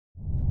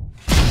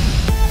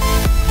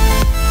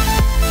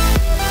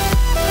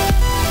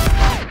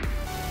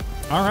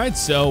All right,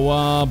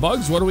 so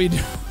Bugs, what are we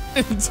doing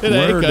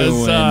today? We're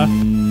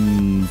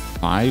doing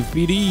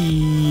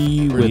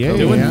FivePD. We're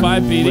doing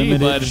FivePD,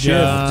 but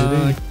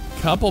shift.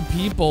 couple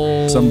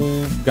people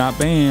got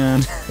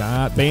banned.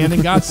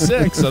 And got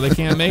sick, so they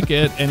can't make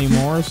it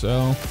anymore.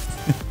 So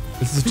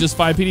this is just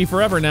FivePD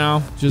forever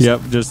now. Just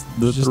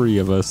the three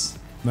of us.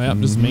 Yep,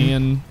 just me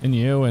and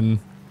you, and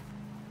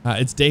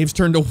it's Dave's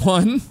turn to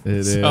one. It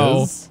is.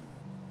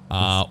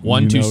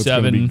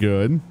 127. Be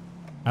good.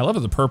 I love it.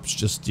 The perps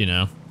just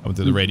coming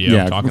through the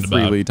radio talking about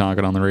freely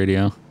talking on the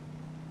radio.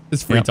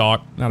 It's free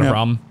talk, not a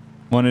problem.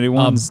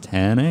 181's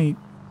 10-8.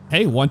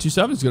 Hey,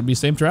 127 is going to be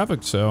same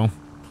traffic, so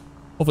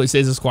hopefully it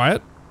stays as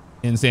quiet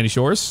in Sandy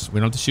Shores. We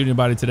don't have to shoot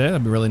anybody today.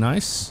 That'd be really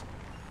nice.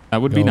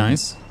 That would be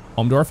nice.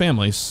 Home to our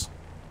families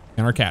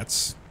and our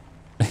cats.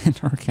 And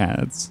our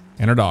cats.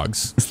 And our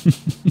dogs.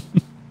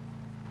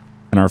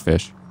 And our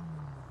fish.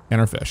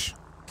 And our fish.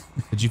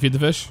 Did you feed the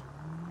fish?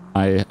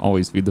 I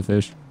always feed the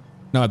fish.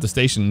 No, at the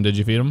station, did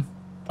you feed them?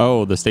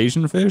 Oh, the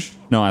station fish?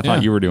 No, I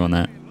thought you were doing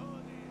that.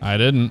 I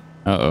didn't.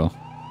 Uh-oh.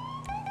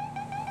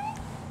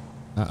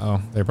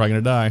 Uh-oh. They're probably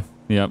going to die.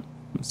 Yep.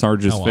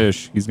 Sarge's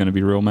fish. He's going to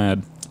be real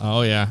mad.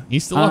 Oh, yeah.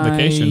 He's still on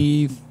vacation.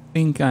 I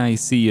think I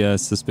see a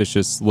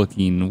suspicious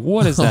looking...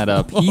 What is that,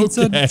 a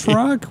pizza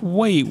truck?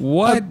 Wait,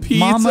 what?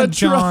 Mama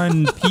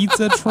John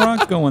pizza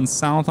truck going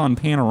south on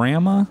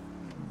Panorama?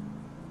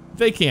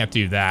 They can't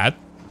do that.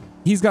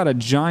 He's got a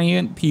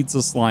giant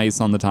pizza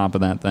slice on the top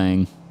of that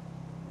thing.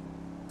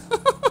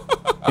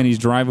 And he's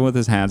driving with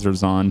his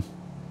hazards on.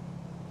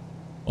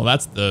 Well,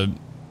 that's the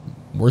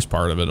worst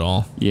part of it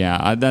all.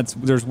 Yeah,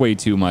 there's way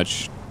too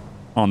much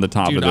on the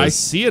top of this. Dude, I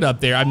see it up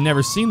there. I've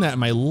never seen that in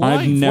my life.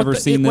 I've never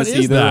seen this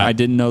either. That? I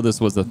didn't know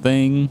this was a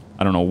thing.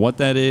 I don't know what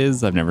that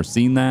is. I've never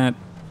seen that.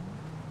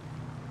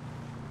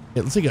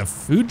 It looks like a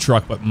food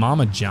truck, but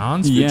Mama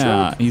John's food truck?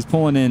 Yeah, he's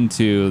pulling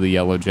into the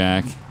Yellow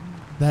Jack.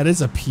 That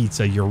is a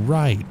pizza. You're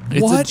right.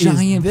 It's what a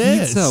giant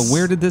is this? pizza.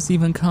 Where did this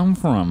even come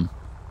from?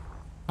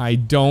 I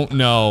don't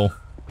know.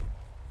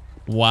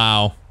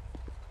 Wow.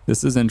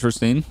 This is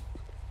interesting.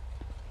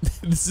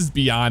 This is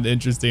beyond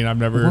interesting. I've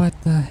never... What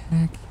the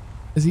heck?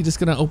 Is he just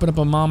going to open up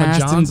a Mama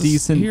Fast John's and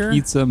decent here?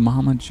 pizza,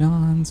 Mama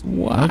John's.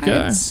 What?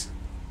 Okay.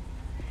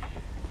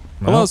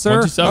 Hello,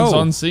 sir. 127's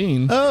on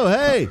scene. Oh,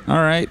 hey. All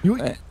right. You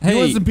want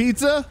some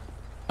pizza?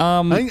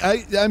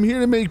 I'm here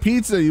to make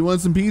pizza. You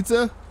want some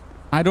pizza?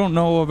 I don't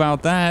know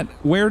about that.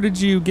 Where did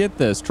you get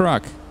this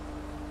truck?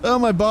 Oh,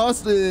 my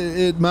boss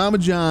at Mama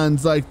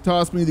John's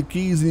tossed me the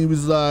keys and he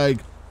was like,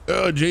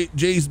 "Oh,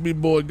 Jace,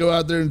 big boy, go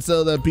out there and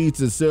sell that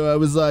pizza." So I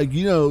was like,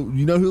 you know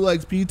who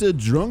likes pizza?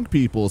 Drunk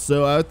people.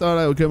 So I thought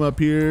I would come up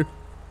here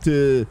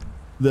to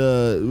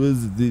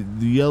the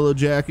Yellow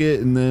Jacket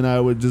and then I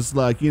would just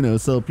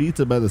sell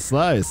pizza by the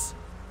slice.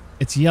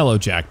 It's Yellow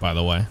Jack, by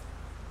the way.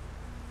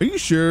 Are you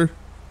sure?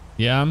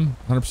 Yeah, I'm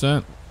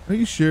 100%. Are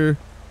you sure?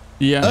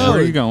 Yeah. Oh, where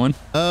are you going?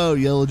 Oh,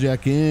 Yellow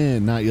Jack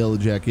Inn, not Yellow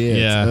Jack Inn.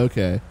 Yeah.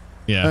 Okay.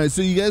 Yeah. All right.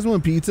 So you guys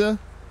want pizza?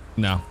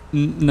 No.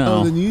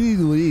 No. Oh, then you need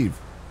to leave.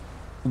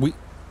 We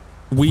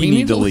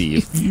need to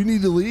leave. You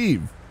need to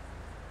leave.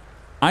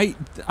 I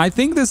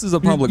think this is a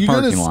public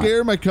parking lot. You're gonna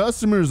scare my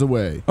customers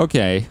away.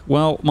 Okay.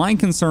 Well, my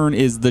concern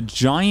is the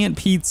giant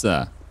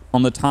pizza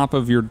on the top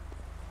of your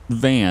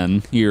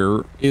van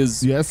here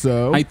is. Yes.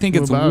 So I think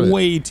it's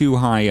way too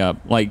high up.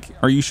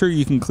 Are you sure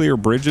you can clear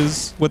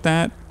bridges with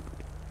that?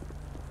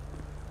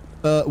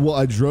 Well,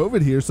 I drove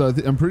it here, so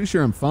I'm pretty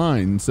sure I'm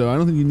fine. So I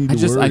don't think you need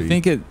to worry. I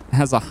think it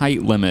has a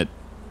height limit,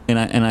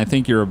 and I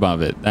think you're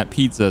above it. That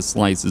pizza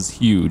slice is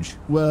huge.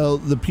 Well,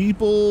 the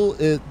people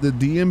at the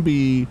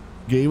DMB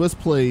gave us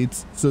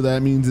plates, so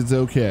that means it's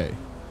okay.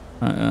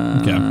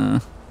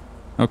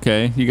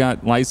 Okay. You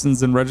got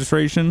license and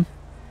registration?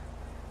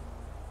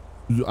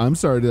 I'm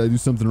sorry, did I do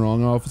something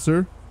wrong,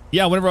 officer?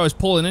 Yeah, whenever I was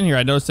pulling in here,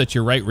 I noticed that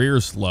your right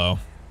rear's low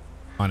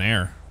on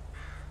air.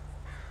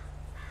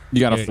 You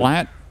got a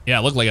flat? Yeah,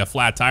 it looked like a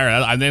flat tire.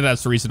 I think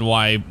that's the reason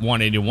why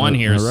 181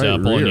 here is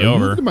pulling you Are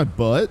over. Look at my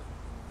butt.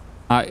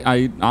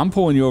 I'm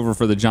pulling you over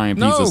for the giant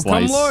pizza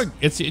slice. No, come look.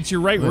 It's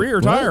your right rear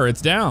tire. It's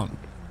down.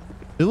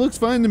 It looks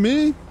fine to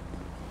me.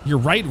 Your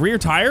right rear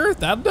tire?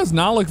 That does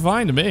not look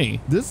fine to me.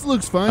 This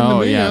looks fine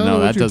to me. Yeah, I don't know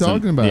what you're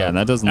talking about. Yeah,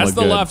 that doesn't look good.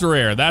 That's the left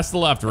rear. That's the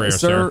left rear,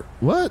 sir.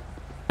 What?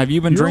 Have you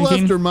been drinking?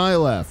 Your left or my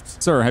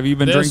left? Sir, have you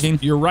been drinking?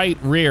 Your right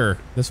rear.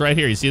 This right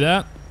here. You see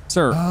that?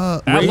 Sir,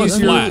 that looks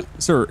flat.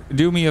 Sir,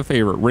 do me a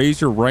favor.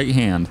 Raise your right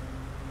hand.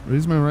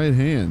 Raise my right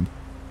hand.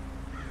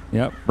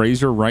 Yep,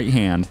 raise your right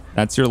hand.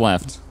 That's your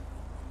left.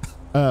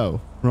 Oh,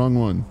 wrong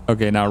one.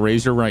 Okay, now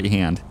raise your right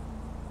hand.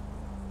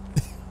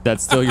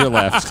 That's still your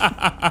left.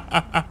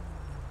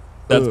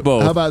 That's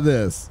both. How about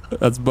this?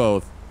 That's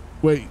both.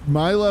 Wait,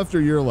 my left or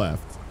your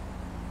left?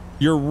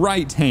 Your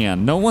right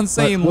hand. No one's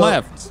saying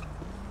left.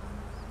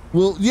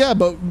 Well, yeah,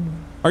 but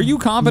are you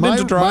competent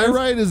to drive? My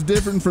right is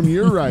different from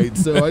your right,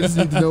 so I just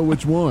need to know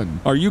which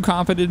one. Are you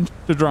competent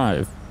to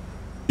drive?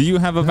 Do you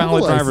have a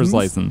valid driver's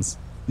license?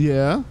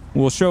 Yeah.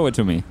 Well, show it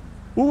to me.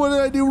 Well, what did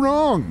I do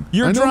wrong?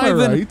 You're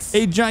driving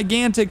a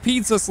gigantic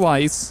pizza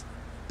slice.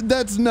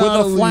 That's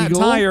not with a flat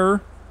illegal.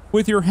 tire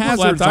with your flat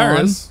hazards on,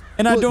 tires.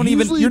 and I don't even.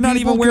 Usually You're not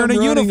people even wearing a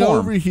come running uniform.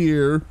 over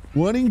here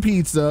wanting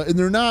pizza, and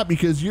they're not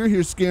because you're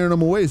here scaring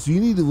them away. So you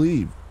need to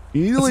leave.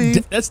 You need to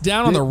leave. That's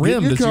down on the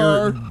rim. Get in your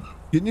car.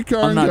 Get in your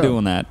car. I'm not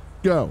doing that.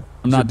 Go.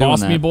 I'm not doing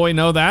Boss that. Me Boy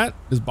know that?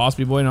 Does Boss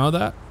Me Boy know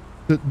that?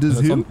 Does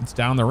who? It's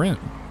down the rim.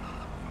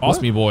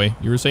 Boss Me Boy.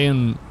 You were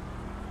saying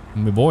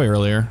my boy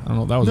earlier. I don't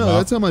know what that was No, about.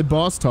 that's how my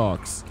boss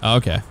talks. Oh,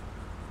 okay.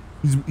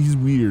 He's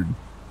weird.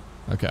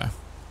 Okay.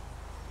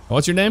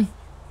 What's your name?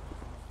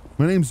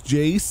 My name's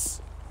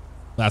Jace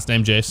Last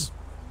name Jace.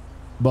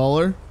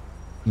 Baller.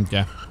 Okay.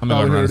 I'm Probably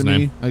gonna heard his of me.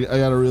 name. I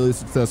got a really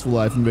successful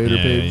Life Invader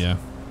page. Yeah.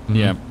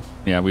 Yeah,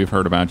 yeah, we've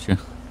heard about you.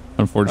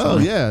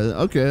 Unfortunately. Oh yeah.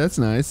 Okay, that's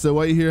nice. So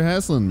why are you here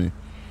hassling me?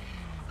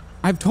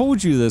 I've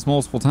told you this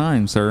multiple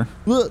times, sir.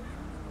 Look,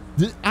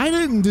 I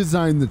didn't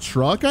design the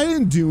truck. I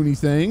didn't do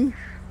anything.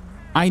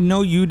 I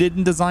know you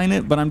didn't design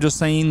it, but I'm just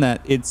saying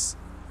that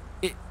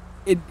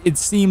it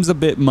seems a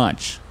bit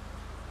much.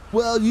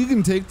 Well, you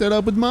can take that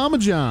up with Mama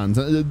John's.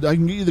 I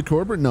can get you the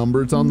corporate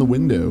number. It's on the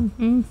window.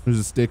 There's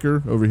a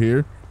sticker over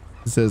here.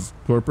 It says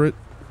corporate.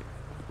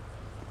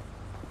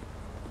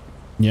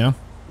 Yeah.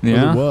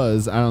 Yeah. Well, it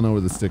was. I don't know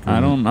where the sticker I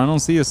went. don't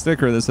see a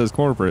sticker that says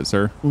corporate,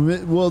 sir.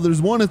 Well,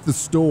 there's one at the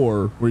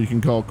store where you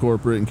can call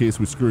corporate in case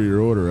we screw your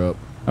order up.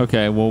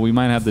 Okay, well, we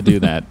might have to do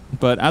that.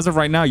 But as of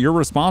right now, you're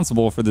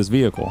responsible for this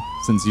vehicle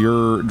since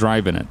you're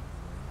driving it.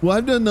 Well,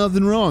 I've done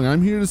nothing wrong.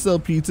 I'm here to sell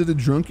pizza to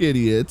drunk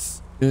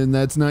idiots, and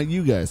that's not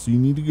you guys. So you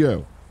need to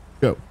go.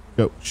 Go.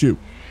 Go. Shoot.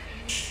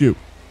 Shoot.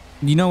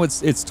 You know,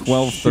 it's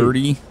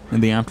 12:30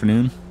 in the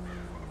afternoon.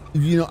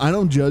 You know, I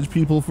don't judge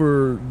people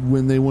for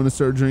when they want to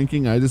start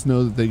drinking. I just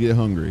know that they get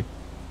hungry.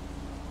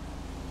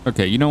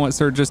 Okay, you know what,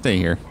 sir? Just stay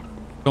here.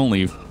 Don't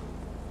leave.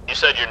 You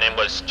said your name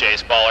was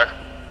Jace Baller?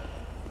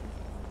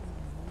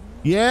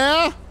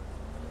 Yeah?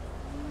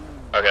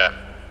 Okay.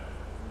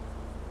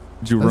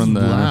 Did you That's run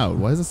the loud.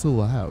 Why is it so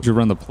loud? Did you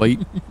run the plate?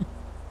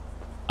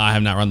 I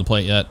have not run the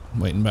plate yet.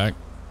 Waiting back.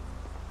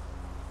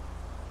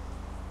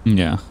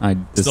 Yeah,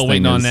 this Still thing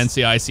waiting on is-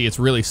 NCIC. It's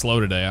really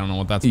slow today. I don't know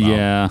what that's about.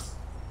 Yeah,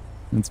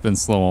 it's been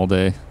slow all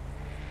day.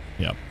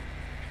 Yep.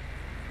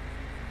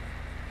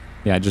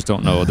 Yeah, I just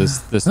don't know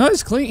this. No,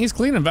 he's clean. He's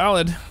clean and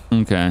valid.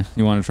 Okay,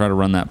 you want to try to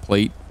run that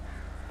plate?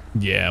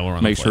 Yeah, we'll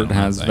run Make the sure plate it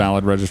on that has thing.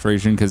 valid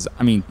registration. Because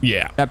I mean,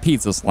 Yeah. that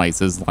pizza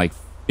slice is like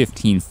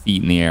 15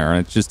 feet in the air.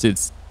 It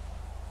seems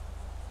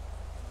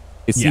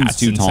it's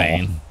too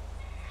insane. tall.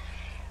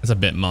 It's a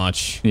bit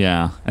much.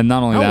 Yeah, and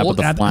not only that, but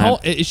the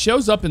flat. It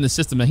shows up in the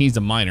system that he's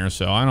a minor,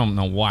 so I don't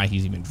know why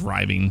he's even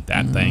driving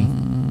that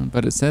thing.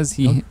 But it says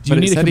he. Do you but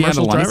it need a said he had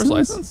commercial driver's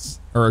license? license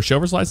or a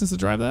chauffeur's license to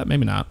drive that?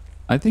 Maybe not.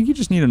 I think you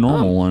just need a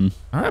normal one.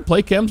 All right,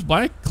 plate cam's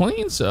black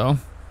clean, so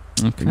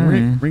Okay.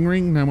 Ring, ring,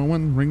 ring,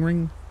 911, ring,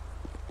 ring.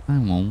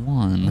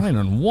 911.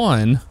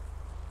 911.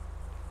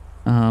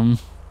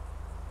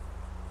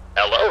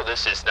 Hello,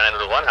 this is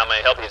 911. How may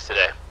I help you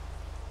today?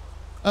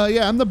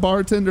 Yeah, I'm the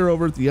bartender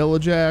over at the Yellow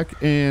Jack,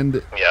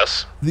 and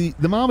Yes. the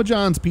Mama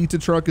John's pizza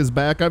truck is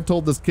back. I've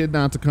told this kid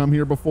not to come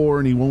here before,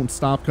 and he won't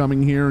stop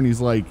coming here, and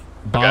he's like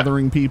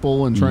bothering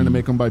people and trying to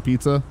make them buy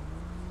pizza.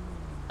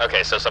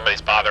 Okay, so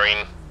somebody's bothering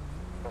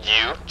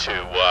you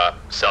to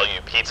sell you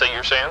pizza,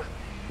 you're saying?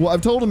 Well,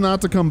 I've told him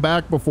not to come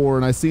back before,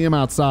 and I see him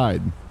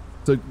outside.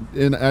 So,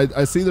 and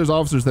I see there's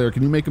officers there.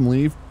 Can you make him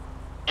leave?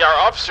 Yeah,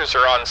 our officers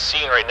are on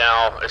scene right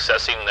now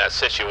assessing that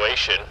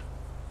situation.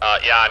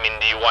 Yeah, I mean,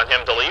 do you want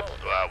him to leave?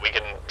 We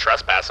can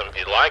trespass him if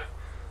you'd like.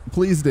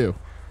 Please do.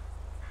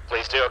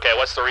 Please do. Okay,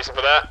 what's the reason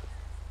for that?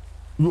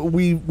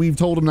 We've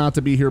told him not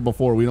to be here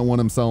before. We don't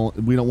want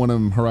him we don't want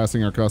him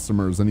harassing our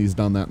customers, and he's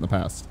done that in the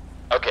past.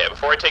 Okay,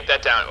 before I take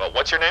that down,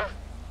 what's your name?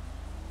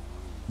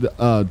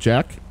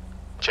 Jack?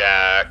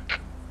 Jack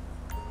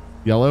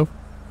Yellow?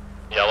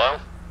 Yellow?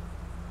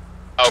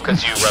 Oh,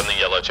 because you run the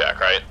Yellow Jack,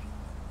 right?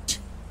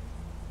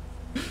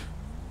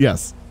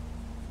 Yes.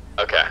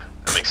 Okay,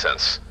 that makes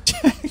sense.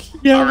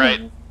 Yeah. All right.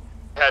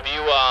 Have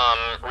you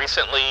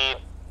recently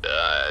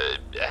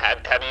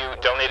have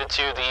you donated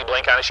to the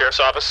Blaine County Sheriff's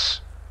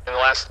Office in the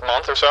last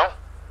month or so?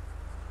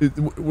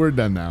 We're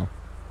done now.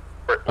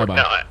 No,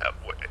 Bye-bye.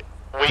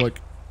 Click.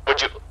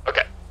 would you?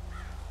 Okay.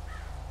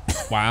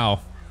 Wow.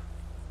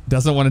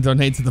 Doesn't want to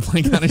donate to the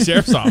Blaine County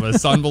Sheriff's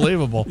Office.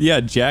 Unbelievable. Yeah,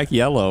 Jack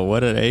Yellow.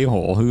 What an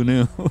a-hole. Who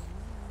knew?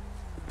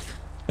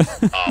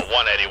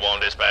 180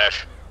 won't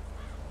dispatch.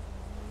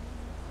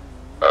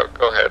 Oh,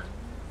 go ahead.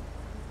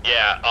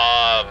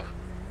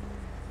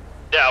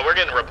 Yeah, we're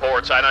getting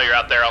reports. I know you're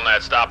out there on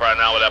that stop right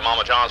now with that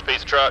Mama John's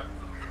pizza truck.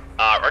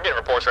 We're getting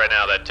reports right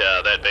now that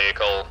that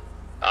vehicle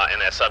and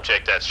that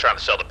subject that's trying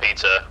to sell the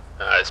pizza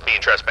is being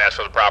trespassed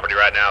from the property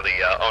right now.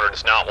 The owner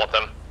does not want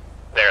them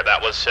there.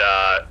 That was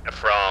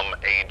from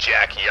a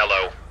Jack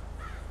Yellow,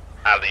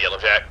 out of the Yellow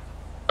Jack.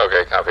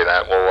 Okay, copy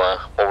that. We'll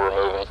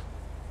remove them.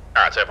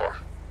 All right, 10-4.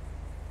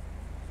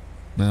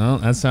 Well,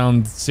 that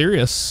sounds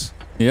serious.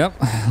 Yep.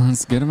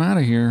 Let's get him out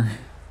of here.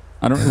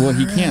 I don't. Well,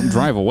 he can't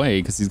drive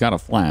away because he's got a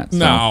flat.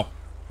 So.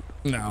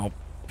 No.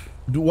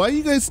 Why are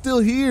you guys still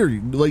here?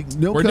 Like,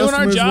 no We're doing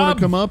our customers want job.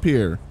 to come up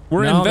here.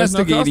 We're No, there's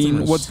no investigating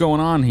customers. what's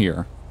going on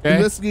here. Okay.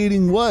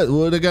 Investigating what?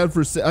 What I got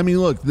for? I mean,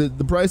 look, the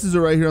prices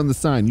are right here on the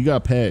sign. You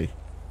got to pay.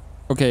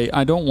 Okay,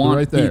 I don't want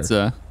right there.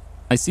 pizza.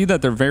 I see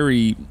that they're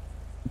very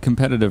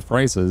competitive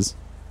prices.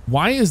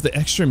 Why is the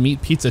extra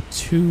meat pizza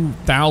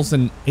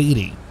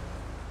 $2,080?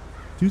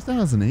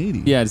 2,080.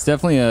 Yeah, it's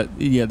definitely a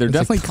yeah. There's There's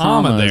definitely a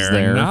comma commas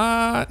there.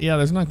 Yeah,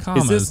 there's not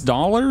commas. Is this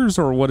dollars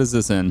or what is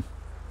this in?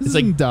 This It's is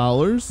in like-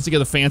 dollars. It's like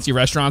the fancy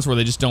restaurants where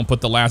they just don't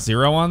put the last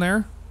zero on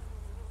there.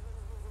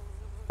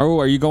 Oh,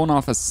 are you going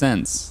off of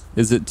cents?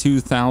 Is it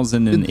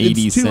 2,080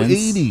 It's cents?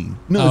 280.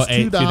 No, Oh, it's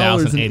 $2.80.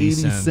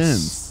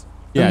 $2,080.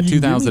 Yeah, I mean, you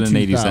give me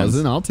 2,080 cents.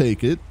 2,000, I'll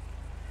take it.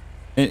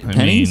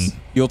 Pennies?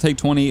 mean- You'll take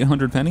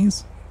 2,800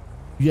 pennies?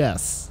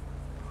 Yes.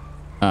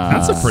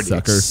 That's a pretty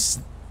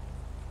sucker.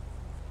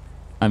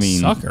 I mean,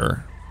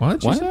 sucker.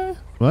 What did you What? say?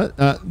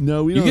 What?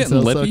 No, we You don't getting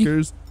sell lippy?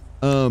 suckers.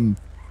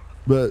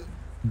 But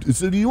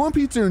so do you want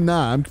pizza or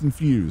not? I'm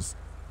confused.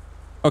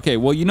 okay,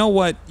 well, you know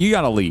what? You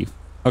got to leave,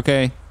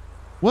 okay?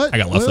 What? I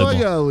got less Why do I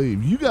than- gotta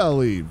leave? You gotta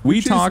leave. We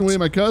You're chasing talked- away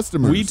my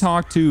customers. We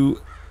talked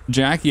to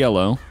Jack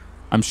Yellow.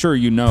 I'm sure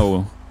you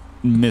know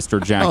Mr.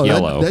 Jack Oh,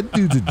 Yellow, that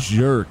dude's a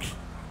jerk.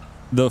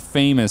 the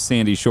famous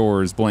Sandy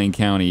Shores, Blaine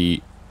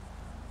County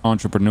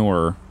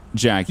entrepreneur,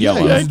 Jack Yeah,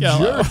 Yellow. he's a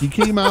jerk. He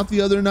came out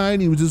the other night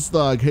and he was just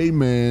like, "Hey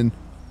man,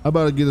 how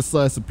about I get a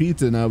slice of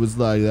pizza?" And I was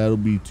like, "That'll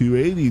be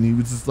 $2.80." And he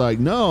was just like,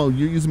 "No,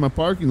 you're using my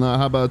parking lot.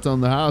 How about it's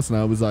on the house?" And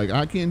I was like,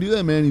 "I can't do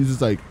that, man." He was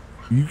just like,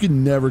 "You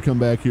can never come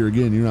back here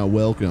again. You're not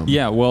welcome."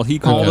 Yeah, well, he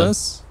called Okay.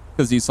 us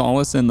because he saw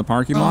us in the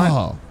parking lot,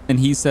 Oh. and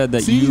he said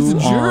that See, he's you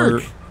a are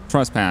jerk.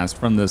 trespassed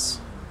from this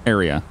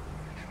area.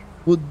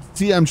 Well,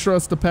 see, I'm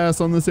trust to pass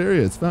on this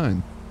area. It's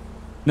fine.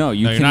 No,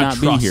 you No, you're not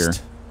cannot be here.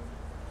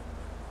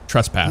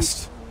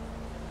 Trespassed.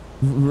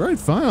 Right,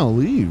 fine. I'll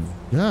leave.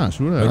 Gosh,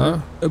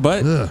 whatever.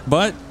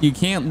 But you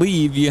can't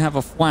leave. You have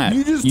a flat.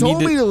 You just need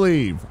told me to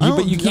leave. I but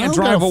don't- you I can't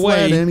don't drive got a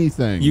away. flat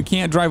anything. You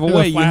can't drive Have a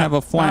away. You flat have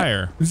a flat.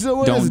 tire. So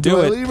what Don't is it? do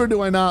Do I it. leave or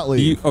do I not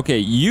leave? Okay,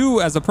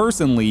 you as a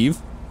person leave.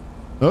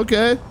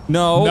 Okay.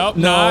 No, Nope,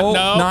 no,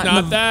 not in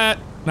the, that.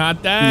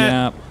 Not that.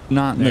 Yeah,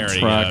 not in There the he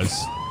truck. goes.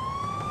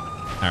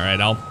 All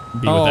right, I'll be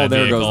with Oh, that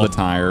there vehicle. goes the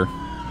tire.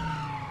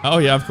 Oh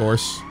yeah, of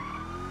course.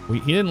 He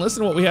didn't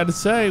listen to what we had to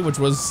say, which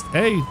was,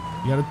 "Hey, you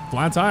got a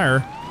flat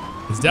tire."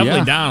 It's definitely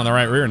Yeah. down on the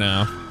right rear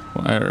now.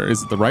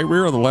 Is it the right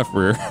rear or the left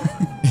rear?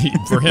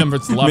 For him,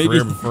 it's the left Maybe-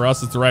 rear, but for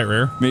us, it's the right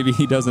rear. Maybe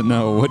he doesn't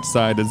know which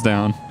side is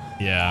down.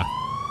 Yeah.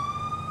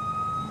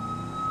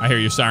 I hear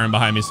your siren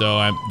behind me, so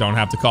I don't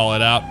have to call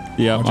it out.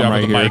 Yeah, Watch I'm out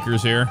right for the here.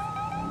 bikers here.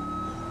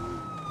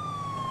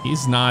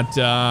 He's not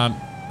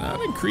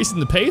increasing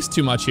the pace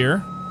too much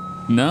here.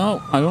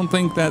 No, I don't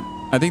think that.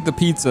 I think the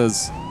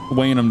pizza's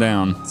weighing him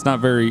down. It's not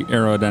very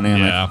aerodynamic.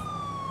 Yeah.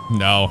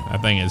 No,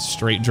 that thing is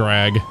straight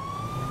drag.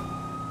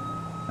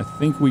 I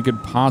think we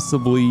could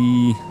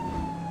possibly.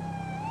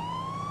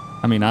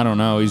 I mean, I don't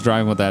know. He's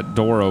driving with that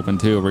door open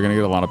too. We're gonna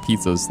get a lot of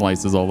pizza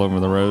slices all over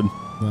the road.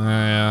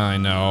 Yeah, I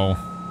know.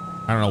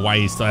 I don't know why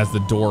he still has the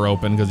door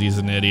open because he's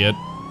an idiot.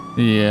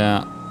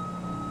 Yeah.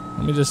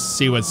 Let me just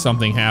see what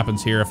something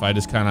happens here if I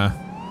just kind of...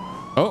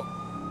 Oh.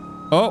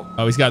 Oh.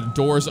 Oh, he's got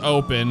doors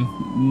open.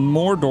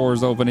 More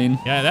doors opening.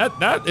 Yeah,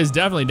 that is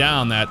definitely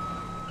down. That.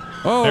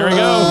 Oh. There he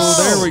goes.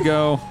 There we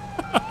go.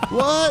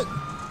 What?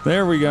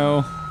 There we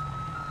go.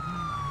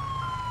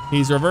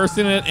 He's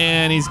reversing it,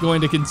 and he's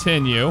going to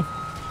continue.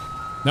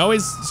 No,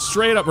 he's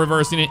straight up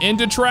reversing it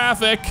into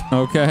traffic.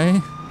 Okay.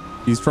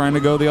 He's trying to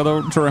go the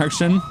other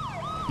direction.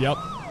 Yep.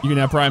 You can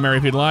have primary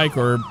if you'd like,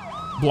 or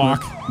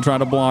block. Try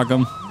to block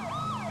him.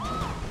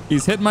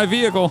 He's hitting my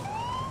vehicle.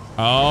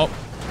 Oh,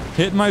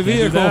 Hitting my can't do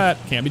vehicle. that.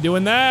 Can't be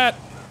doing that.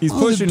 He's Oh,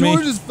 pushing the door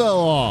me. just fell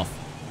off.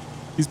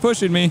 He's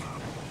pushing me.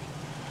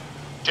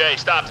 Jay,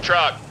 stop the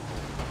truck.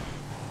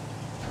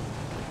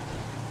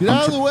 Get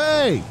out of the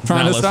way.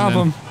 Trying to not stop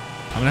listening. him.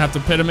 I'm gonna have to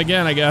pit him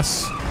again, I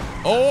guess.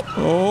 Oh,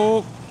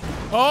 Oh.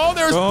 oh,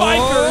 there's Oh.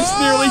 bikers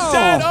nearly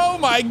dead. Oh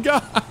my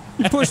god.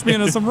 He pushed me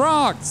into some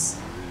rocks.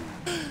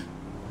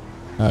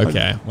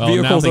 Okay. Well, now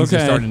Vehicle's things are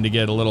okay. starting to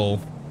get a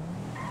little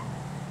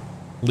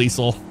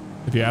lethal,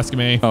 if you ask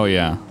me. Oh,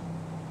 yeah.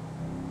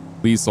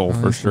 Lethal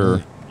for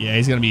sure. Yeah,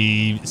 he's gonna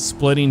be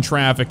splitting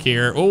traffic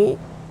here. Oh,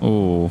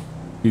 Oh.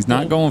 He's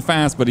not going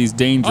fast, but he's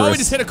dangerous. oh, he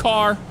just hit a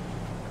car.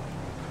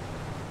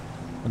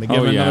 I'm gonna give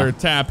Oh, him yeah. another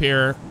tap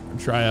here.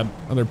 Try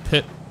another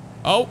pit.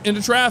 Oh,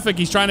 into traffic.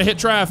 He's trying to hit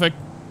traffic.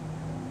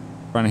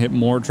 Trying to hit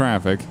more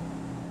traffic.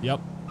 Yep.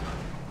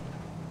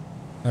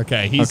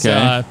 Okay, he's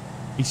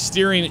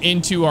steering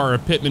into our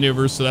pit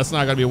maneuvers, so that's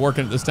not gonna be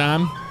working at this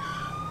time.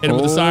 Hit him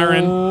with the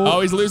siren. Oh,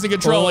 he's losing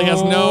control. He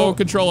has no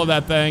control of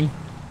that thing.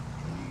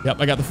 Yep,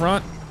 I got the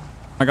front.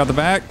 I got the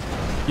back.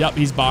 Yep,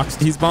 he's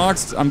boxed. He's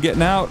boxed. I'm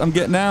getting out. I'm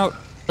getting out.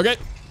 Okay.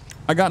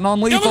 I got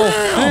non-lethal. Get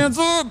him now! Hands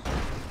up.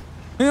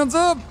 Hands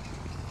up.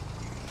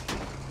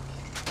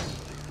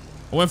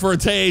 I went for a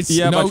tase.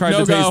 Yeah, no, I tried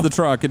no to tase go. the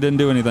truck. It didn't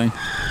do anything.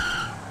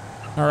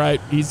 All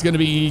right, he's gonna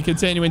be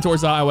continuing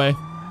towards the highway.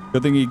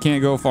 Good thing you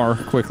can't go far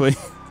quickly.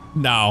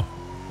 No,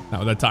 not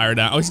with that tire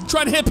down. Oh, he's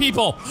trying to hit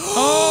people.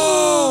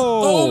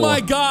 Oh! Oh my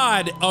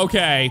God.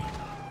 Okay.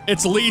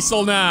 It's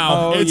lethal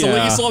now. It's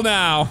lethal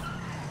now.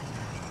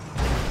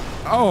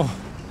 Oh.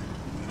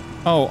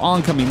 Oh,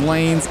 oncoming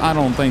lanes? I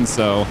don't think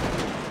so.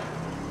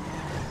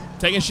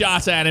 Taking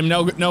shots at him.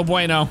 No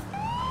bueno.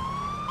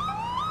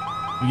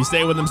 You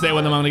stay with him. Stay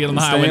with him. I'm gonna get on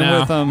the highway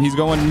now. With him. He's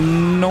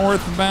going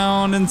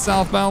northbound and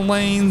southbound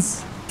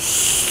lanes.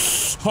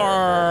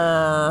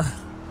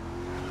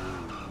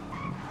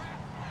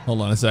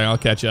 Hold on a second. I'll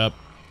catch up.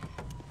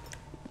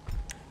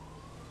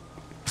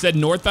 You said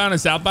northbound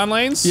and southbound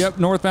lanes? Yep,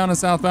 northbound and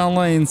southbound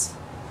lanes.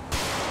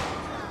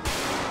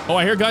 Oh,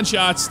 I hear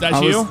gunshots.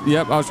 That's you?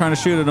 Yep, I was trying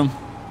to shoot at him.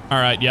 All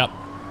right, yep.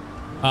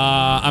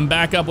 I'm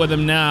back up with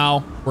him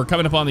now. We're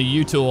coming up on the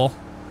U-tool.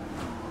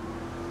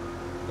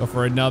 Go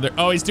for another.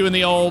 Oh, he's doing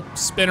the old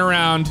spin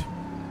around.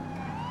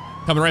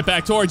 Coming right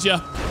back towards you.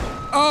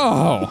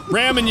 Oh.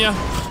 Ramming you.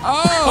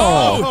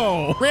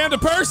 Oh. Rammed a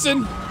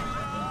person.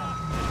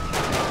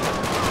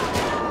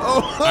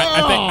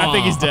 I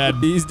think he's dead.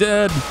 He's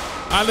dead.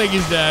 I think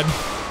he's dead.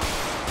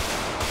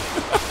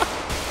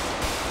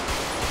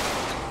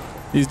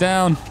 He's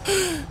down.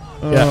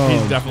 Yeah,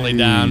 he's definitely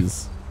down.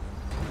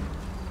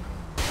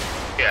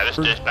 Yeah, this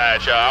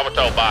dispatch, I was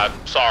told by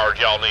Sarge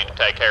y'all need to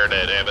take care of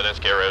that evidence,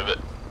 get rid of it.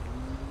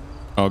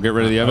 Oh, get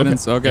rid of the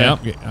evidence? Okay.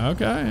 Yep.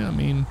 Okay, I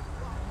mean,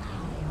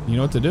 you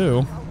know what to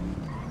do.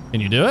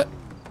 Can you do it?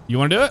 You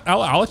want to do it?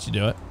 I'll let you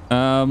do it.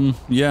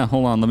 Yeah,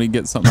 hold on. Let me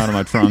get something out of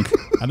my trunk.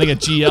 I think a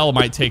GL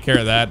might take care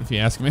of that if you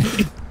ask me.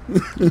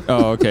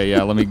 Oh, okay.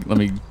 Yeah, let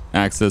me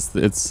access.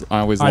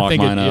 I always lock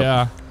mine up.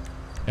 Yeah,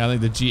 I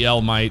think the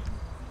GL might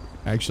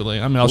actually.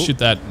 I mean, I'll shoot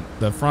the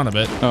front of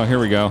it. Oh, here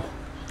we go.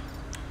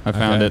 I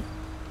found it.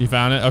 You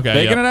found it? Okay.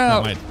 Taking it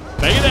out.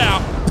 Take it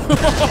out.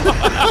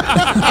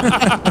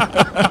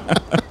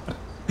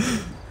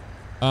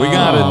 We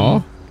got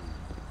it.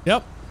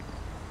 Yep.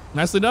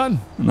 Nicely done.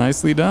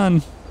 Nicely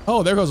done.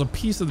 Oh, there goes a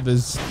piece of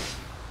his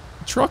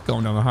truck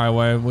going down the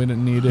highway. We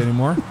didn't need it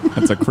anymore.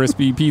 That's a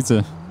crispy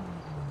pizza.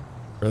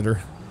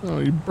 Further. Oh,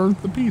 you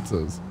burnt the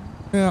pizzas.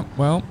 Yeah,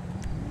 well.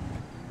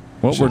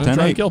 What we're trying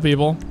to kill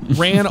people.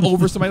 Ran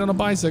over somebody on a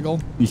bicycle.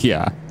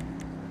 Yeah.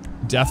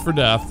 Death for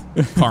death.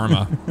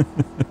 Karma.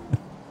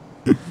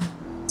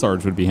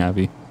 Sarge would be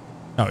happy.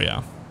 Oh,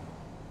 yeah.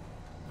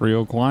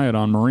 Real quiet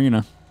on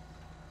Marina.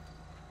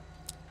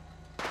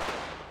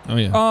 Oh,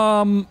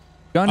 yeah.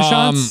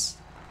 Gunshots?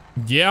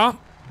 Yeah.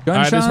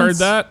 Gunshots? I just heard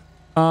that.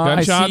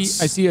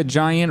 Gunshots? I see a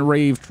giant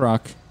rave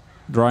truck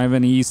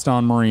driving east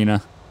on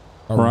Marina.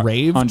 A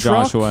rave on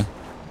truck? Joshua.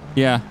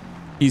 Yeah.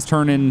 He's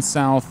turning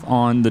south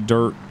on the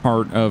dirt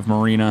part of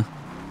Marina,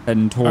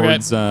 heading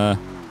towards, I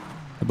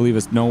believe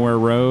it's Nowhere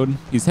Road.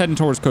 He's heading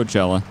towards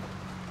Coachella.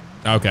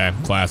 Okay,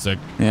 classic.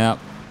 Yeah.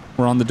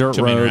 We're on the dirt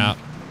road.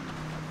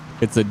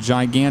 It's a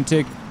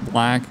gigantic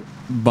black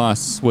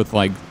bus with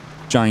like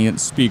giant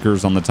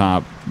speakers on the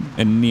top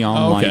and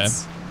neon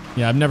lights.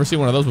 Yeah, I've never seen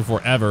one of those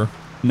before, ever.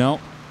 Nope.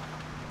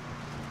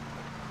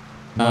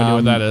 No idea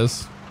what that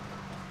is.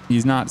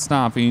 He's not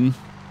stopping.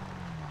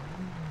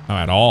 Oh,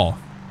 at all.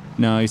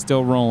 No, he's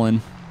still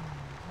rolling.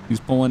 He's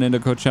pulling into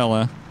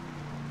Coachella.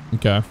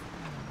 Okay.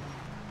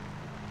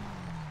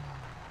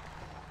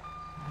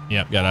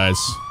 Yep, got eyes.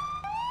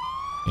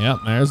 Yep,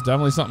 there's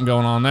definitely something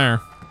going on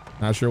there.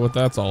 Not sure what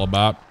that's all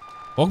about.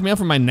 Woke me up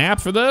from my nap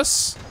for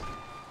this?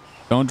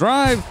 Don't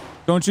drive.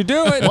 Don't you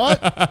do it.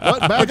 What?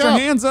 Back Put your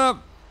hands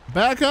up.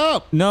 Back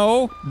up.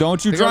 No,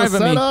 don't you drive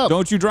at me.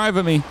 Don't you drive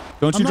at me.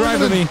 Don't you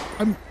drive at me.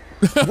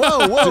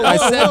 Whoa. I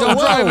said don't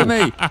drive at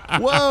me.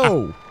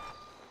 Whoa.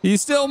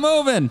 He's still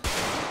moving.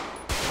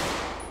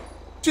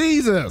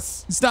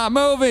 Jesus. Stop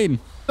moving.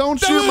 Don't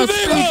shoot my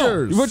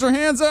speakers. You put your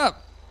hands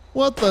up.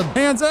 What the?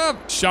 Hands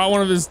up. Shot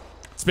one of his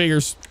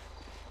speakers.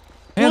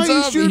 Hands Why are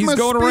you up. shooting He's my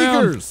going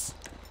speakers? around.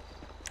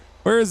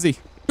 Where is he?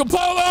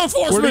 Compile law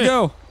enforcement. Where'd he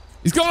go?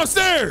 He's going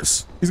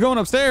upstairs. He's going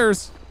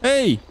upstairs.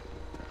 Hey.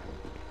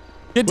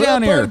 Get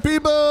down here.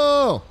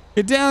 People.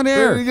 Get down Ready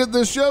to here. get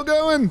this show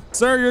going?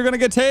 Sir, you're going to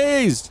get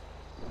tased.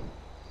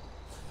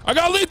 I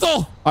got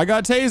lethal. I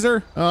got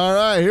taser. All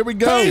right, here we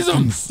go. Tase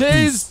him.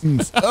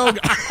 Tase. Oh,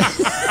 God.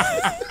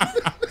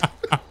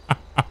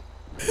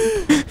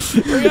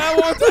 We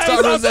got one tase.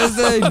 Stop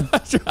resisting.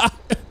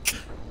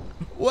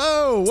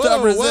 Whoa.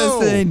 Stop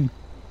resisting.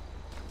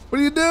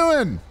 What are you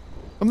doing?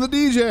 I'm the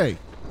DJ.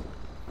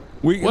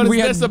 What is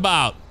this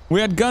about? We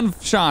had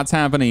gunshots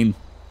happening.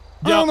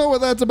 I don't know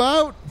what that's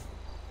about.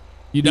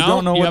 You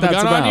don't know you what have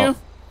that's a gun about. on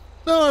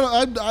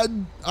you? No,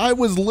 I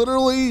was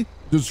literally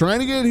just trying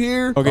to get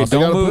here. Okay, Also,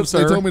 don't move, sir.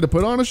 They told me to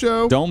put on a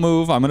show. Don't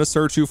move. I'm going to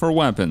search you for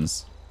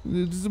weapons.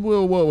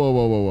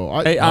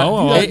 Whoa. Hey, you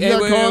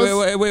got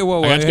cause? wait,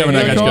 whoa. I got you covered. You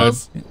I got you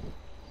cause? covered.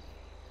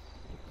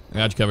 I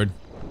got you covered.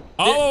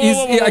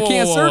 I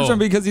can't search him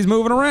because he's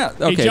moving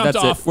around. Okay, jumped that's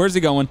off. it. Where's he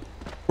going?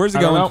 Where's he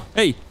I don't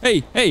going?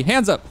 know. Hey,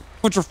 hands up.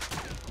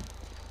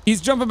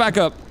 He's jumping back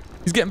up.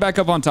 He's getting back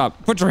up on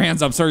top. Put your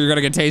hands up, sir. You're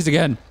going to get tased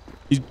again.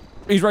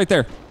 He's right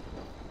there.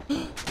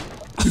 You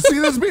see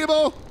this,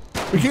 people?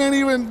 We can't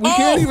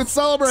even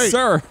celebrate.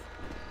 Sir.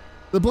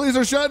 The police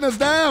are shutting us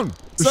down.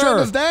 They're Sir.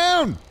 shutting us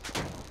down.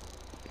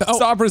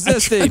 Stop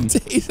resisting. I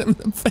tase him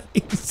in the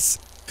face.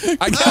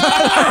 I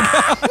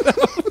got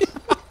him.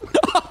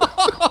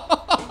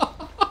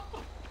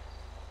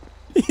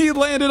 He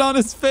landed on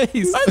his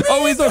face.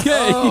 Oh, he's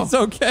okay. Oh. He's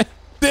okay.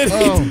 Did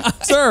he?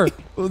 Sir,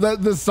 Well,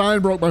 the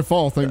sign broke my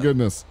fall. Thank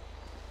goodness.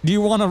 do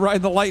you want to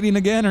ride the lightning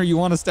again, or you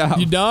want to stop?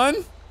 You done?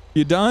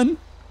 You done?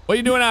 What are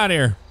you doing out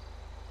here?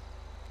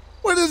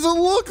 What does it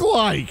look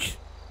like?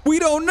 We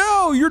don't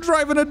know. You're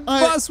driving a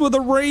bus with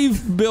a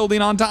rave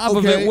building on top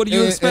of it. What do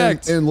you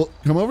expect? And look,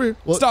 come over here.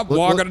 Look, Stop look,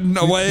 walking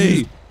look.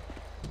 away.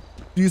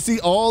 Do you see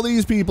all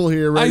these people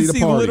here I ready to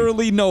see party?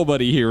 literally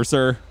nobody here,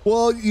 sir.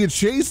 Well, you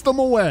chased them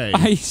away.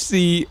 I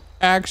see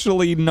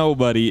actually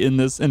nobody in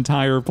this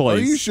entire place.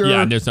 Are you sure?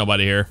 Yeah, there's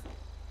nobody here.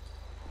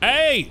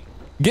 Hey!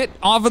 Get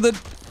off of the...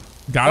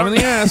 Got him in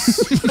the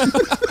ass.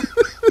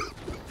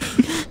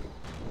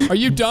 Are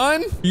you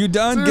done? You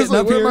done Seriously, getting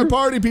up where here? are my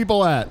party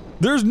people at?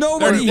 There's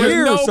nobody There's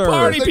here, no sir.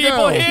 party Where'd they people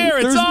go? here.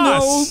 It's There's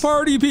us. no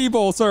party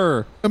people,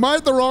 sir. Am I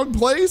at the wrong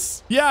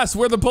place? Yes,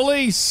 we're the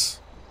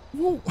police.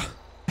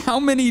 How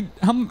many...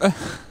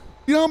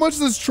 You know how much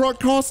this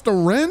truck costs to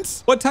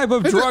rent? What type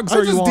of drugs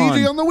are you I just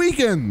DJ on? on the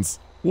weekends.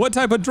 What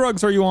type of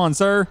drugs are you on,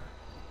 sir?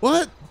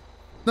 What?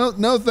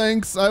 No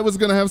thanks. I was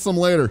gonna have some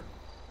later.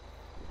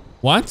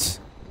 What?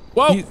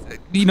 Whoa.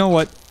 You know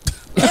what?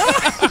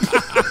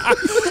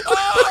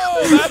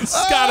 Oh,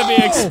 that's gotta be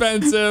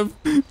expensive.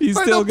 He's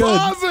My still good.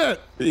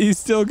 deposit! He's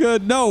still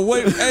good. No,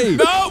 wait. Hey.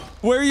 No.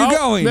 Where are you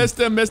going? Missed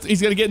him.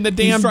 He's gonna get in the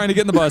damn. He's trying to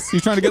get in the bus.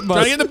 He's trying to get in the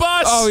bus. Trying to get in the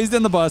bus. Oh, he's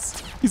in the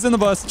bus. He's in the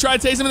bus. Try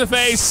to taste him in the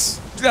face.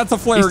 That's a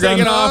flare He's gun.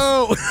 taking off.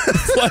 Oh,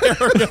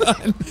 Flare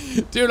gun.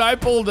 Dude, I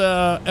pulled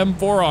a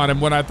M4 on him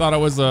when I thought it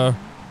was a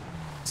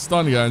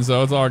stun gun,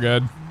 so it's all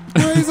good.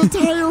 why is a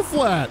tire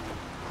flat?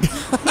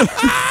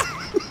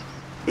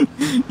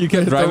 You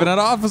kept driving at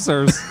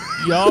officers.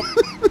 Yup.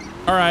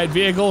 All right,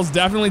 vehicle's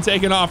definitely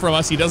taken off from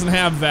us. He doesn't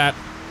have that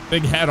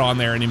big head on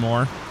there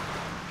anymore.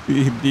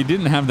 He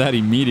didn't have that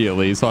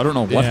immediately, so I don't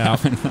know what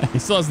happened. He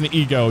still has an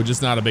ego,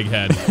 just not a big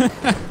head.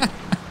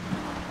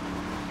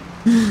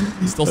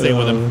 He's still staying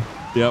with him.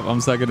 Yep,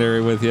 I'm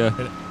secondary with you. All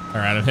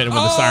right, I'm hitting him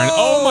with the siren.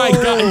 Oh my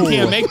God, he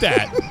can't make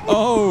that.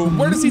 Oh,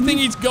 Where does he think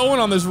he's going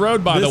on this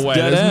road, by This the way?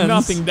 dead There's ends.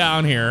 nothing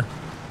down here.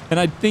 and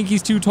I think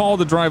he's too tall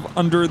to drive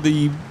under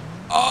the...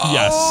 Oh,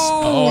 Yes.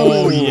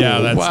 Oh, yeah,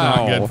 that's not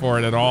wow. good for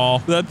it at all.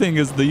 That thing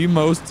is the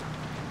most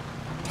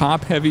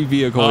top-heavy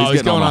vehicle. Oh, he's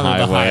he's getting going on on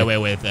the the highway. highway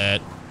with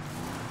it.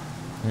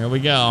 Here we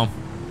go.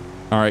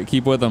 All right,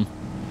 keep with him.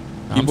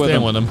 I'm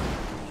staying with him.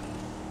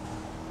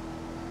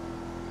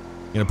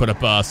 Gonna put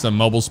up some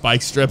mobile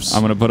spike strips.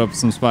 I'm gonna put up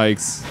some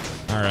spikes.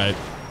 All right.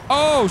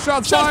 Oh,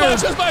 shots fired!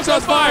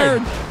 Shots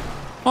fired!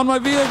 On my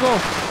vehicle!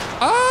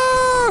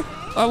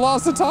 Ah! I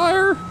lost a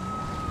tire!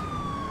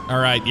 All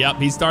right, yep,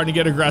 he's starting to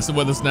get aggressive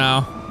with us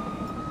now.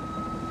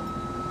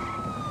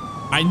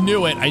 I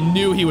knew it. I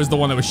knew he was the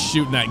one that was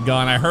shooting that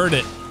gun. I heard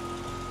it.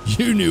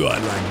 You knew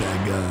I'd like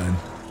that gun.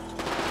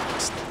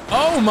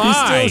 Oh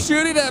my! He's still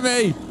shooting at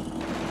me!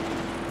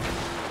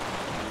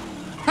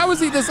 How is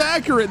he this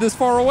accurate this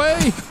far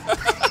away?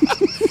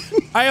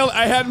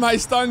 I had my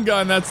stun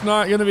gun. That's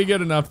not gonna be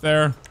good enough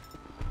there.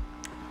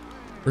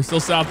 We're still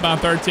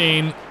southbound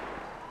 13.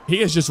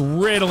 He is just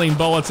riddling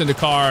bullets into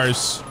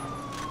cars.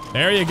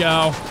 There you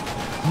go.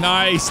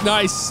 Nice,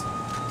 nice.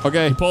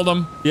 Okay. You pulled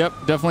him. Yep,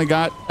 definitely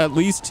got at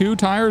least 2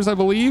 tires, I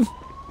believe.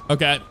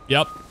 Okay,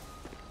 yep.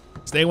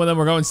 Staying with him.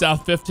 We're going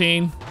south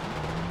 15.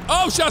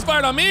 Oh, shots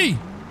fired on me.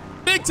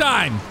 Big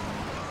time.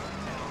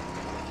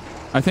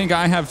 I think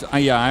I have,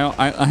 yeah,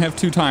 I have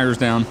 2 tires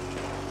down.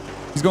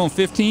 He's going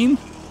 15.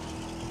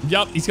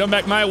 Yep, he's coming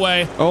back my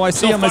way. Oh, I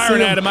see Still him. I see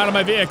firing him. at him out of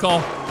my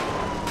vehicle.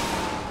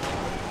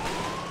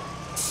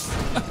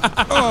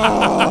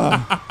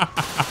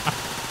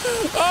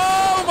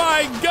 Oh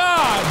my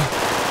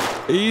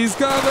God! He's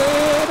coming!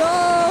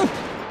 Oh!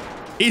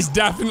 He's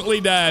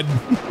definitely dead.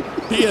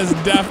 He is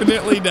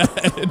definitely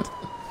dead.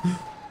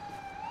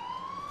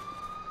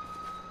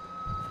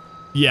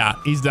 Yeah,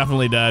 he's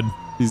definitely dead.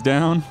 He's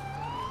down.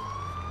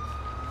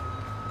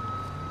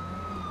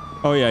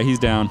 Oh yeah, he's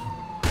down.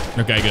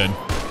 Okay, good.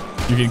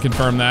 You can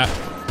confirm that?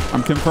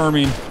 I'm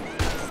confirming.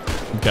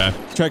 Okay.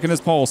 Checking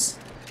his pulse.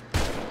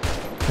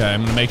 Okay,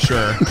 I'm gonna make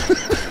sure.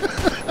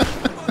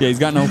 Yeah, he's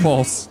got no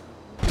pulse.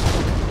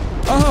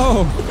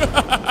 Oh!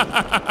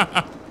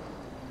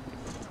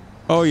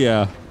 Oh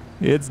yeah,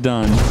 it's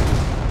done.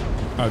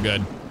 Oh,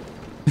 good.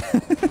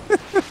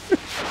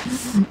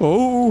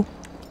 Oh!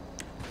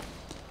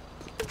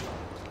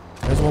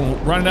 There's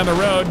one running down the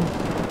road.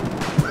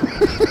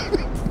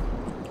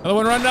 Another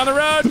one running down the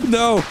road.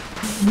 No!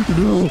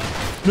 No!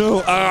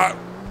 No!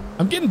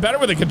 I'm getting better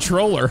with a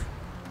controller.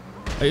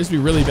 I used to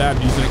be really bad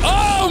at using it.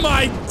 Oh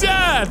my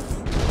death!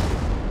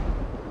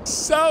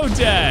 So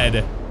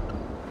dead.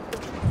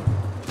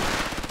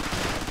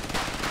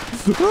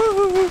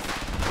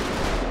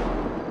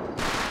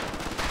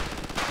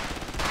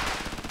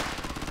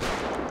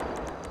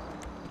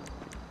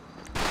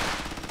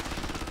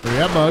 Where you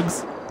at,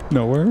 Bugs?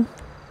 Nowhere.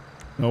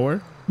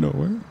 Nowhere.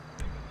 Nowhere.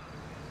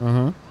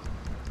 Uh-huh.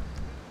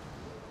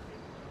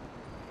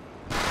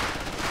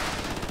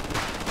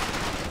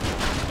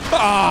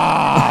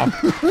 Ah!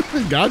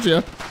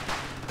 Gotcha.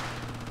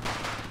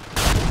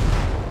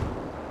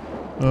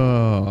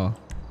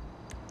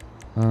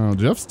 Oh,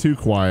 Jeff's too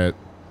quiet.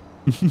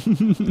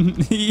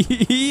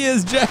 He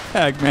is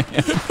Jetpack Man.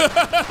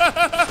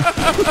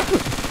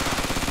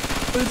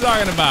 What are you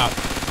talking about?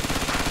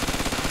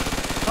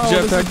 Oh,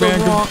 Jetpack Man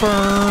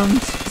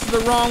confirmed. This is the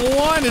wrong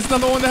one. It's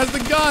not the one that has the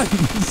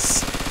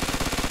guns.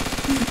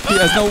 He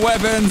has no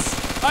weapons.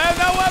 I have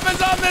no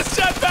weapons on this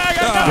jetpack.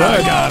 I've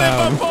never flown it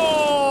before.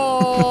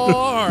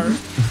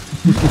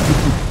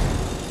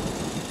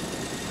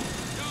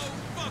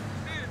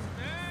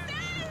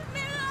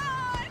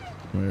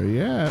 Where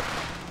you at?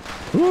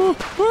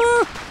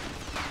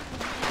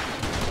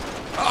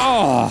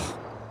 Oh.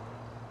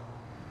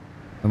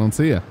 I don't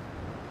see you.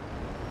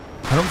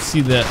 I don't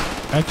see the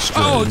extras.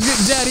 Oh,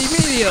 dead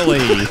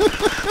immediately.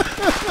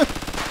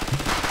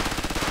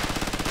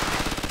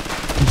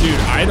 Dude,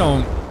 I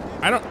don't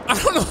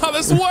know how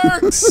this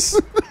works.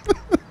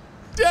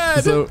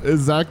 Dead. So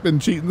has Zach been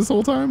cheating this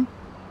whole time?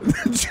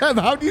 Jeff,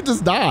 how do you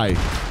just die?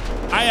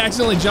 I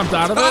accidentally jumped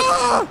out of it.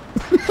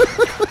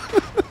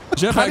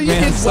 Jetpack How do you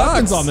Man hit sucks.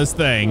 weapons on this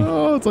thing?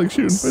 Oh, it's like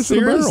shooting fish in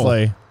a barrel.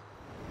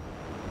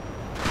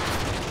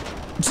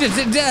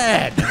 Seriously.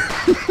 Dead.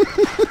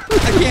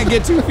 I can't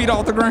get 2 feet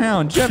off the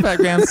ground. Jetpack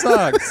Man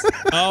sucks.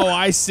 Oh,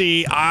 I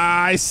see.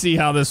 I see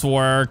how this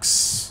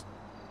works.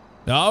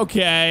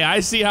 Okay, I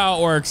see how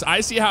it works.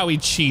 I see how he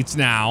cheats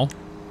now.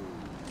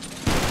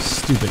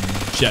 Stupid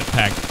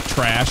jetpack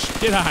trash.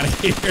 Get out of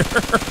here.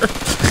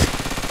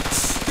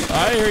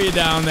 I hear you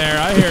down there.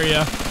 I hear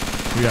you.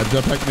 We got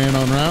Jetpack Man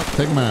on route.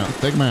 Take him out.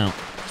 Take him out.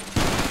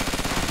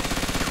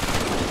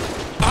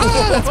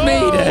 Oh, that's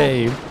me,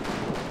 Dave.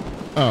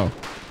 Oh,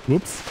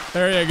 whoops.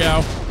 There you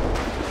go.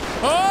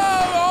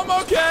 Oh, I'm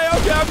okay.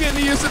 Okay, I'm getting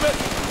the use of it.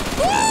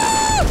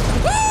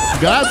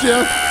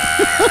 Gotcha.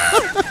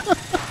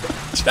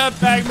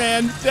 Jetpack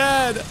Man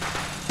dead.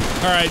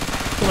 All right,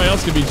 somebody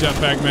else could be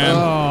Jetpack Man.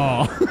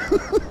 Oh.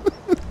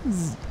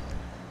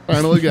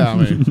 Finally got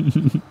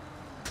me.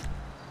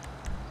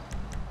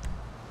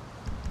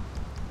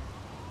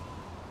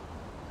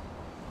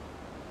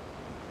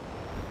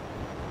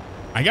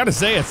 I gotta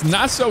say, it's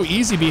not so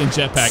easy being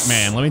Jetpack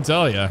Man, let me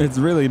tell you. It's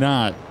really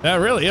not. That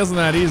really isn't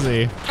that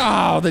easy.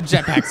 Oh, the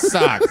jetpack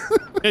sucks.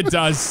 It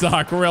does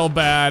suck real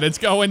bad. It's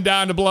going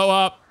down to blow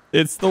up.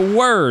 It's the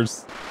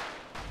worst.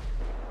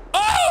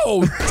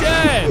 Oh,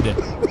 dead.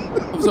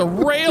 It was a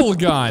rail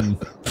gun.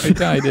 I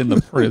died in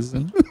the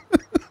prison.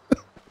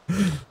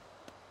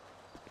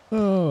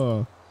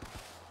 Oh,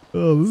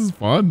 this is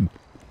fun.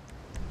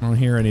 I don't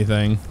hear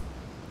anything.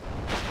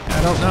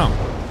 I don't know.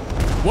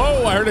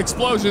 Whoa, I heard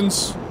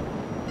explosions.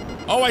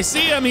 Oh, I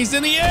see him. He's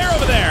in the air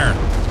over there.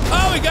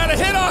 Oh, he got a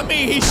hit on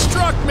me. He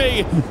struck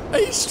me.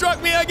 He struck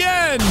me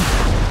again.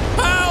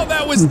 How?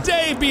 That was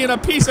Dave being a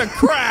piece of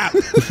crap.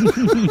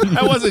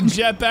 That wasn't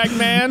Jetpack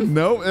Man.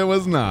 No, it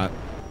was not.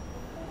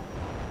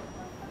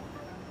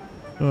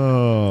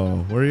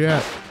 Oh, where you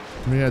at?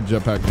 Where you at,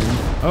 Jetpack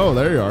Man? Oh,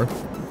 there you are.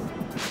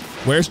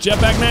 Where's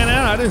Jetpack Man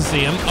at? I didn't see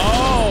him.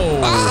 Oh,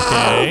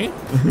 okay.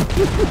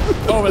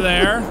 Over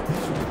there.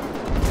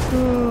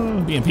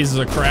 Being pieces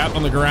of crap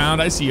on the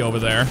ground. I see you over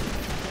there.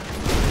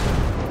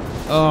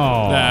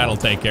 Oh. That'll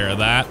take care of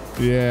that.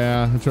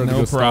 Yeah, I'm trying to No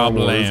go Star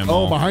Wars. problemo.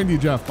 Oh, behind you,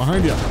 Jeff.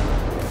 Behind you.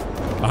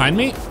 Behind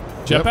me?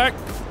 Jetpack?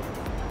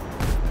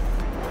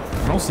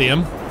 I don't see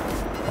him.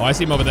 Oh, I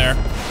see him over there.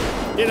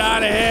 Get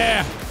out of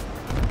here.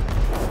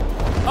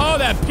 Oh,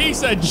 that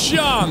piece of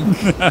junk.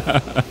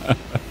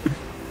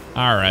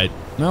 All right.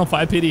 No,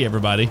 FivePD,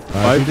 everybody.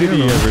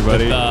 FivePD,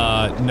 everybody.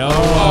 With,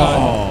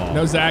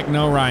 no Zach,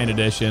 no Ryan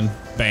edition.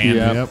 Banned.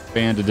 Yep.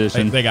 Banned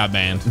edition. They got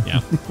banned.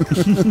 Yeah.